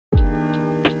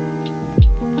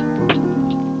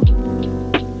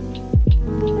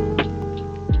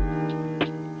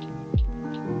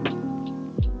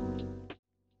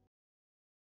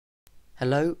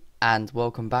Hello and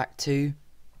welcome back to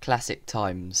Classic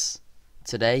Times.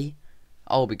 Today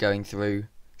I'll be going through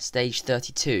stage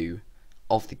 32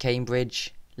 of the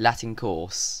Cambridge Latin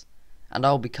course, and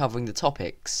I'll be covering the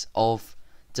topics of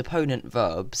deponent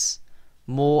verbs,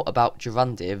 more about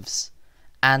gerundives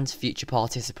and future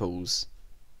participles.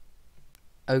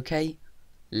 Okay,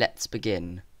 let's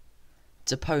begin.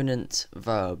 Deponent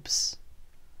verbs.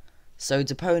 So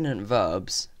deponent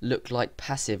verbs look like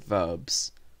passive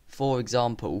verbs. For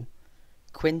example,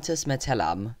 Quintus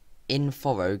metellam in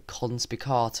foro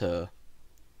conspicatur.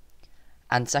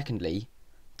 And secondly,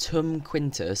 tum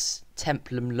quintus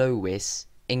templum lovis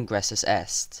ingressus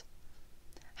est.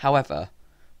 However,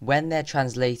 when they're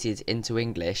translated into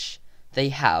English, they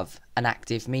have an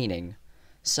active meaning.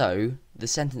 So, the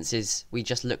sentences we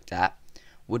just looked at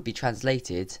would be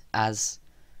translated as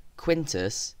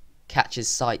Quintus catches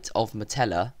sight of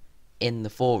Metella in the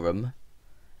forum,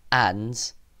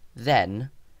 and then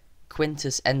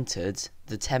Quintus entered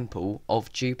the temple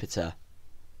of Jupiter.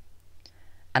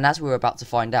 And as we're about to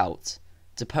find out,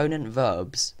 deponent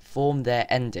verbs form their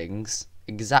endings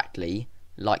exactly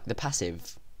like the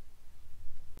passive.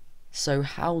 So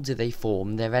how do they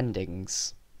form their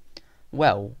endings?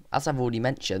 Well, as I've already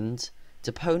mentioned,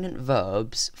 deponent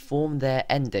verbs form their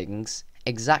endings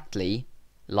exactly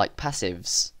like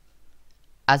passives,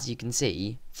 as you can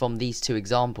see from these two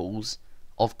examples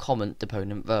of common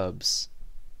deponent verbs.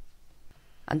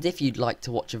 And if you'd like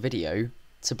to watch a video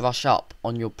to brush up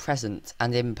on your present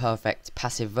and imperfect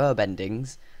passive verb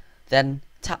endings, then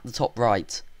tap the top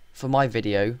right for my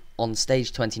video on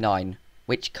stage 29,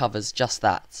 which covers just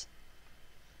that.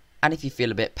 And if you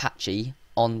feel a bit patchy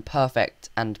on perfect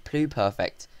and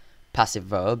pluperfect passive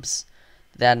verbs,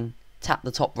 then tap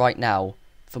the top right now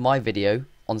for my video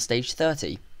on stage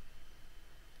 30.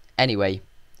 Anyway,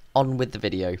 on with the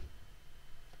video.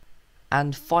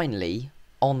 And finally,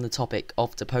 on the topic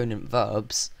of deponent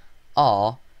verbs,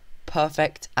 are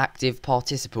perfect active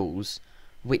participles,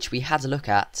 which we had a look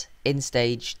at in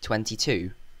stage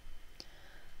 22.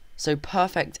 So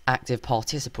perfect active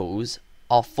participles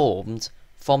are formed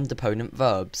from deponent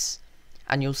verbs,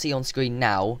 and you'll see on screen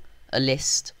now a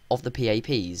list of the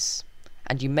PAPs,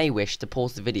 and you may wish to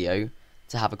pause the video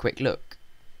to have a quick look.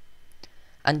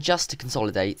 And just to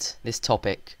consolidate this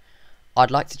topic, I'd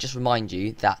like to just remind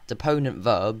you that deponent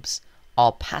verbs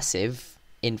are passive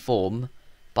in form,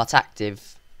 but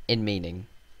active in meaning.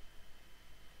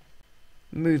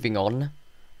 Moving on,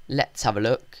 let's have a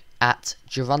look at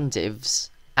gerundives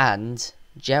and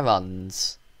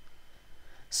gerunds.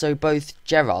 So both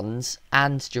gerunds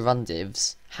and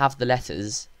gerundives have the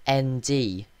letters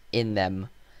ND in them,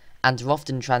 and are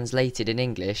often translated in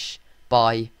English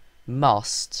by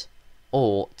must,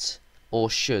 ought, or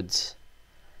should.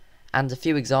 And a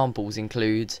few examples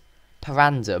include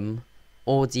parandum,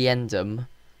 audiendum,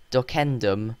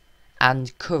 docendum,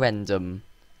 and currendum,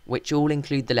 which all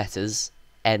include the letters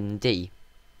ND.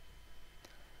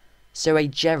 So a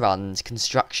gerund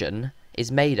construction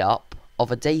is made up of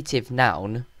a dative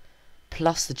noun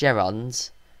plus the gerund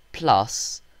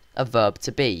plus a verb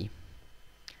to be.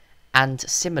 And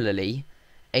similarly,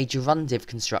 a gerundive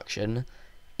construction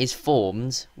is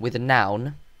formed with a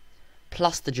noun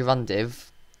plus the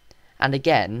gerundive and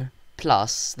again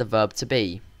plus the verb to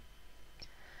be.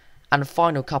 And a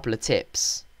final couple of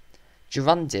tips.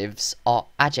 Gerundives are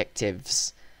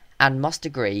adjectives and must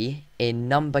agree in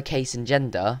number, case and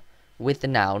gender with the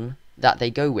noun that they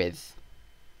go with.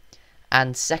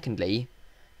 And secondly,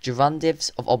 gerundives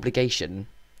of obligation.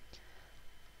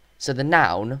 So the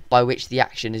noun by which the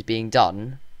action is being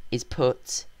done is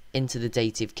put into the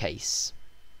dative case.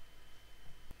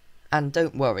 And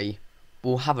don't worry,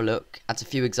 we'll have a look at a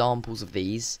few examples of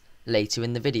these later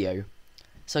in the video,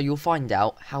 so you'll find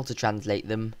out how to translate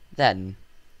them then.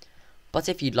 But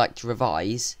if you'd like to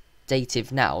revise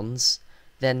dative nouns,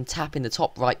 then tap in the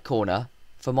top right corner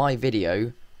for my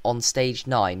video on stage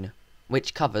 9,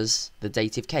 which covers the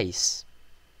dative case.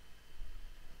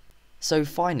 So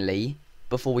finally,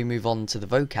 before we move on to the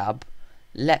vocab,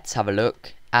 let's have a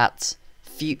look at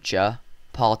future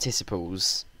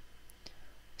participles.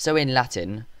 So in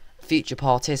Latin, future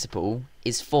participle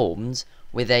is formed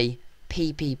with a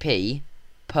PPP,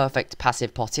 perfect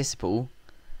passive participle,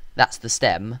 that's the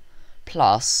stem,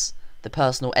 plus the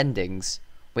personal endings,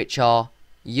 which are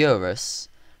eurus,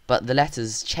 but the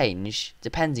letters change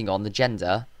depending on the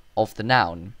gender of the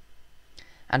noun.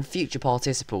 And future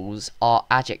participles are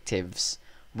adjectives,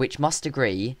 which must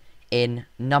agree in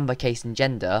number, case and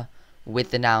gender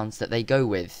with the nouns that they go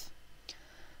with.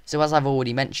 So as I've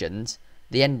already mentioned,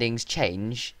 the endings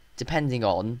change depending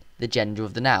on the gender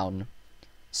of the noun.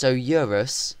 So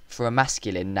eurus for a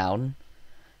masculine noun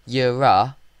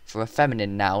Eura for a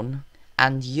feminine noun,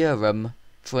 and eurum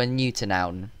for a neuter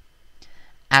noun.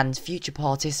 And future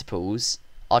participles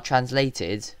are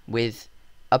translated with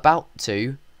about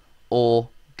to or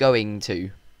going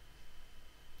to.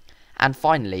 And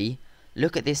finally,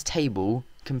 look at this table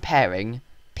comparing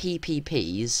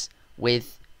PPPs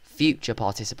with future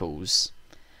participles.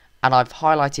 And I've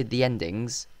highlighted the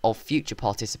endings of future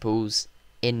participles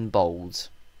in bold.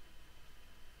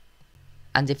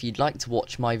 And if you'd like to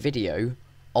watch my video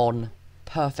on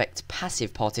perfect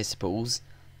passive participles,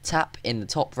 tap in the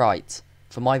top right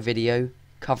for my video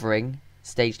covering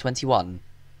stage 21.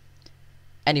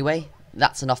 Anyway,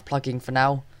 that's enough plugging for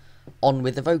now. On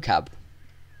with the vocab.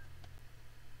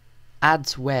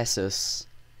 Adversus,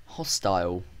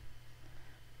 hostile.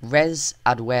 Res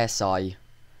adversae,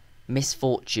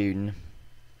 misfortune.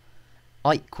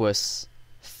 Aequus,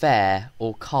 fair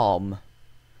or calm.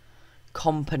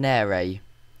 Componere,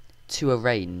 to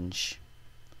arrange.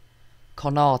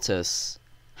 Conatus,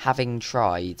 having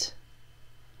tried.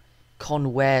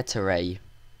 Convertere,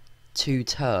 to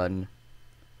turn.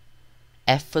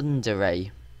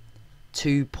 Effundere,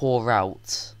 to pour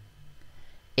out.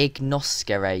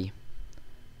 Ignoscere,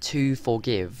 to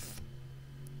forgive.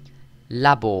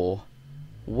 Labor,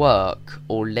 work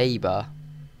or labour.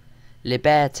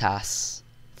 Libertas,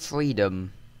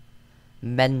 freedom.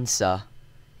 Mensa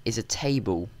is a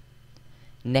table.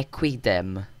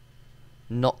 Nequidem,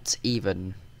 not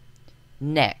even.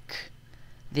 Nec,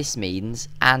 this means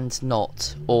and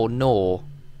not or nor.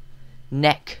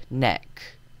 Neck,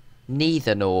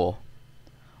 neither nor.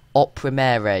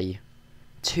 Opprimere,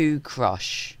 to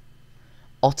crush.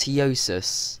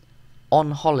 Otiosus,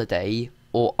 on holiday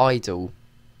or idle.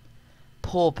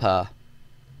 Pauper,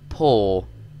 poor.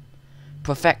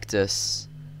 Profectus,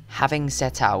 having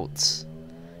set out.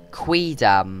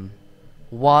 Quidam,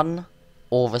 one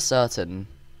or a certain.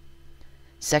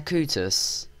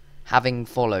 Secutus, having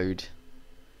followed.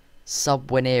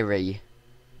 Subvenere,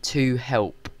 to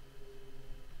help.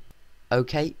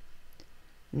 Okay,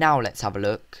 now let's have a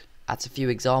look at a few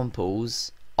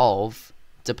examples of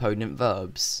deponent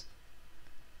verbs.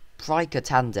 Praeca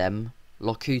tandem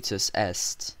locutus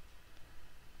est.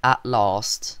 At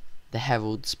last the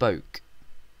herald spoke.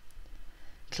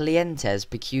 Clientes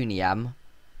pecuniam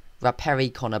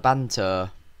raperi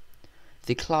conabantur.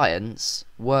 The clients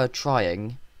were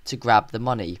trying to grab the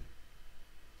money.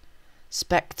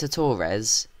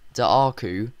 Spectatores de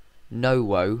arcu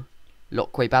novo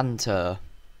loquebantur.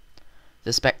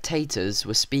 The spectators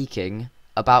were speaking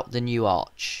about the new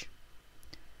arch.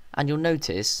 And you'll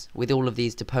notice, with all of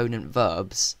these deponent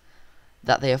verbs,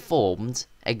 that they are formed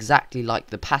exactly like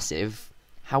the passive,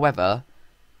 however,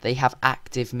 they have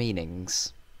active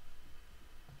meanings.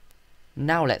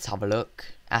 Now let's have a look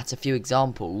at a few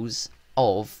examples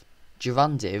of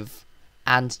gerundive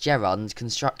and gerund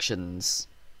constructions.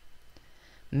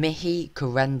 Mihi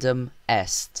currendum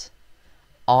est.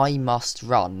 I must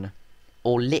run,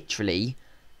 or literally,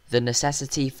 the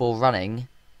necessity for running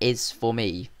is for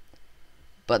me.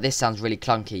 But this sounds really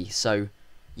clunky, so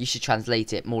you should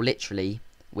translate it more literally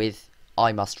with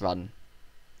I must run.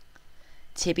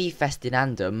 Tibi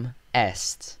festinandum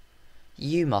est.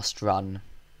 You must run.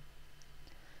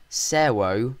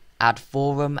 Servo ad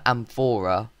forum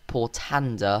amphora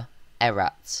portanda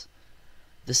erat.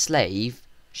 The slave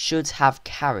should have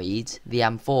carried the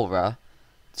amphora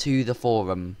to the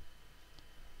forum.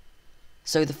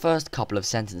 So the first couple of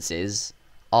sentences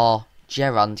are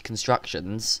gerund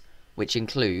constructions, which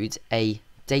include a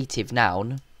dative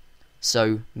noun,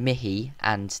 so mihi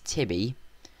and tibi,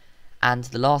 and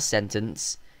the last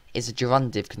sentence is a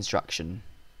gerundive construction.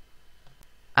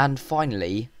 And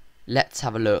finally, let's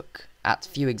have a look at a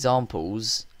few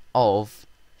examples of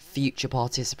future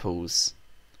participles.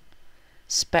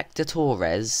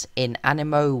 Spectatores in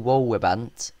animo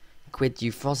volvebant quid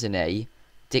euphrosine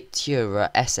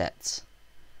dictura esset.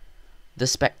 The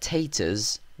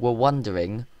spectators were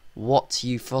wondering what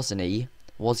Euphrosyne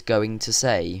was going to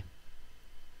say.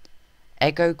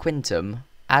 Ego quintum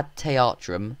ad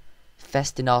theatrum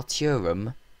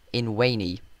festinaturum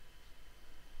inveni.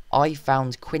 I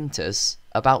found Quintus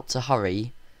about to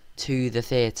hurry to the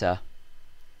theatre.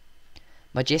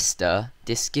 Magister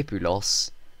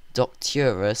discipulos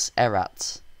docturus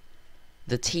erat.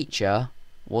 The teacher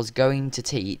was going to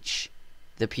teach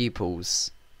the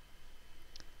pupils.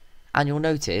 And you'll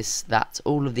notice that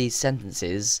all of these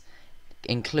sentences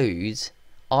include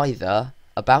either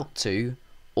about to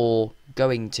or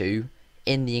going to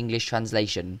in the English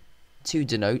translation to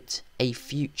denote a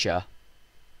future.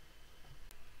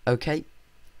 Okay,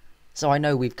 so I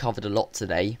know we've covered a lot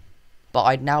today, but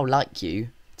I'd now like you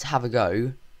to have a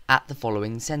go at the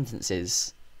following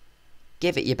sentences.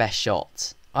 Give it your best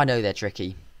shot. I know they're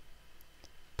tricky.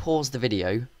 Pause the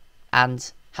video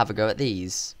and have a go at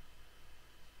these.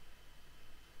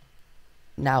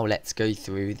 Now let's go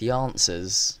through the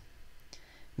answers.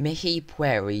 Mihi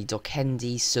pueri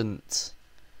docendi sunt.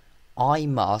 I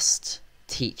must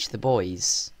teach the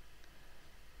boys.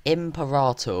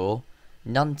 Imperator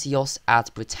nuntios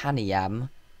ad Britanniam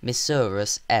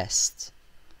missurus est.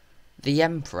 The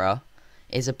emperor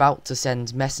is about to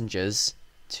send messengers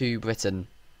to Britain.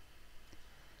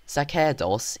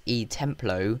 Sacerdos e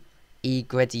templo e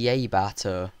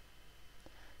grediebatur.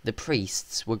 The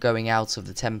priests were going out of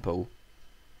the temple.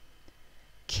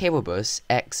 Quiribus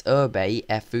ex urbe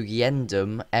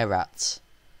effugiendum erat.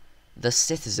 The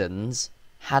citizens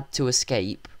had to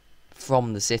escape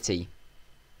from the city.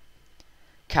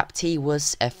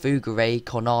 Captivus effugere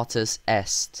conatus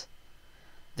est.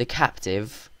 The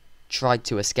captive tried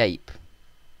to escape.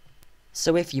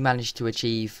 So if you manage to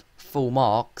achieve full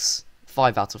marks,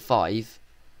 5 out of 5,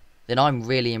 then I'm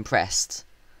really impressed.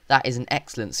 That is an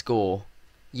excellent score.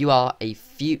 You are a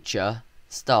future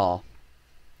star.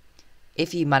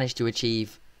 If you manage to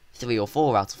achieve 3 or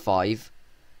 4 out of 5,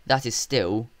 that is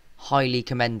still highly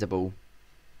commendable.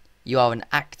 You are an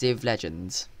active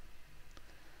legend.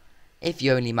 If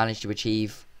you only manage to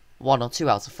achieve 1 or 2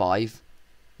 out of 5,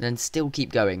 then still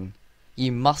keep going.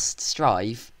 You must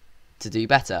strive to do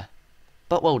better.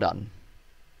 But well done.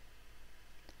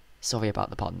 Sorry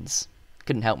about the puns.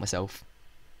 Couldn't help myself.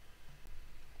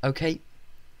 Okay,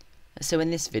 so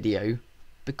in this video,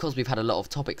 because we've had a lot of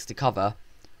topics to cover,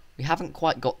 we haven't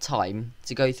quite got time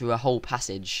to go through a whole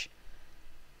passage.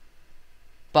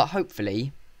 But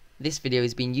hopefully, this video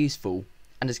has been useful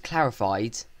and has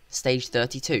clarified stage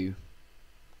 32.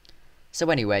 So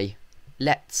anyway,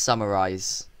 let's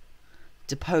summarise.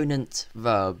 Deponent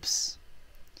verbs.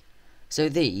 So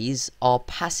these are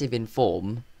passive in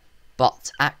form,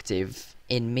 but active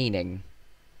in meaning.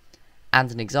 And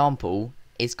an example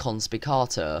is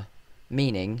conspicator,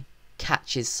 meaning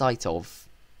catches sight of.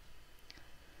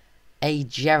 A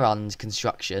gerund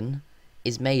construction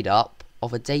is made up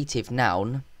of a dative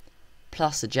noun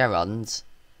plus a gerund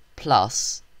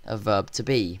plus a verb to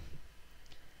be.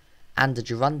 And a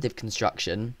gerundive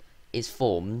construction is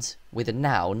formed with a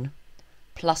noun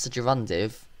plus a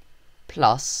gerundive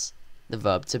plus the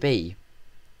verb to be.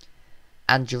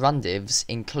 And gerundives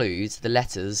include the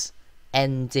letters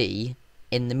nd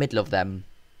in the middle of them.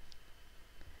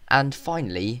 And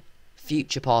finally,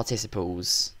 future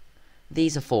participles.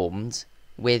 These are formed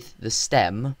with the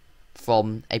stem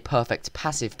from a perfect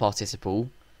passive participle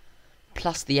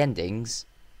plus the endings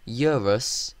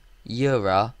eurus,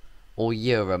 eura or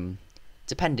eurum,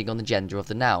 depending on the gender of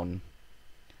the noun.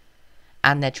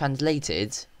 And they're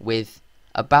translated with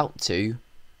about to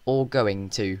or going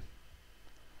to.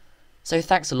 So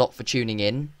thanks a lot for tuning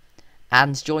in,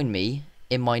 and join me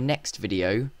in my next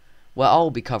video where I'll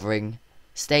be covering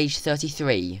stage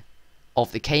 33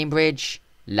 of the Cambridge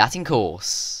Latin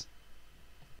course.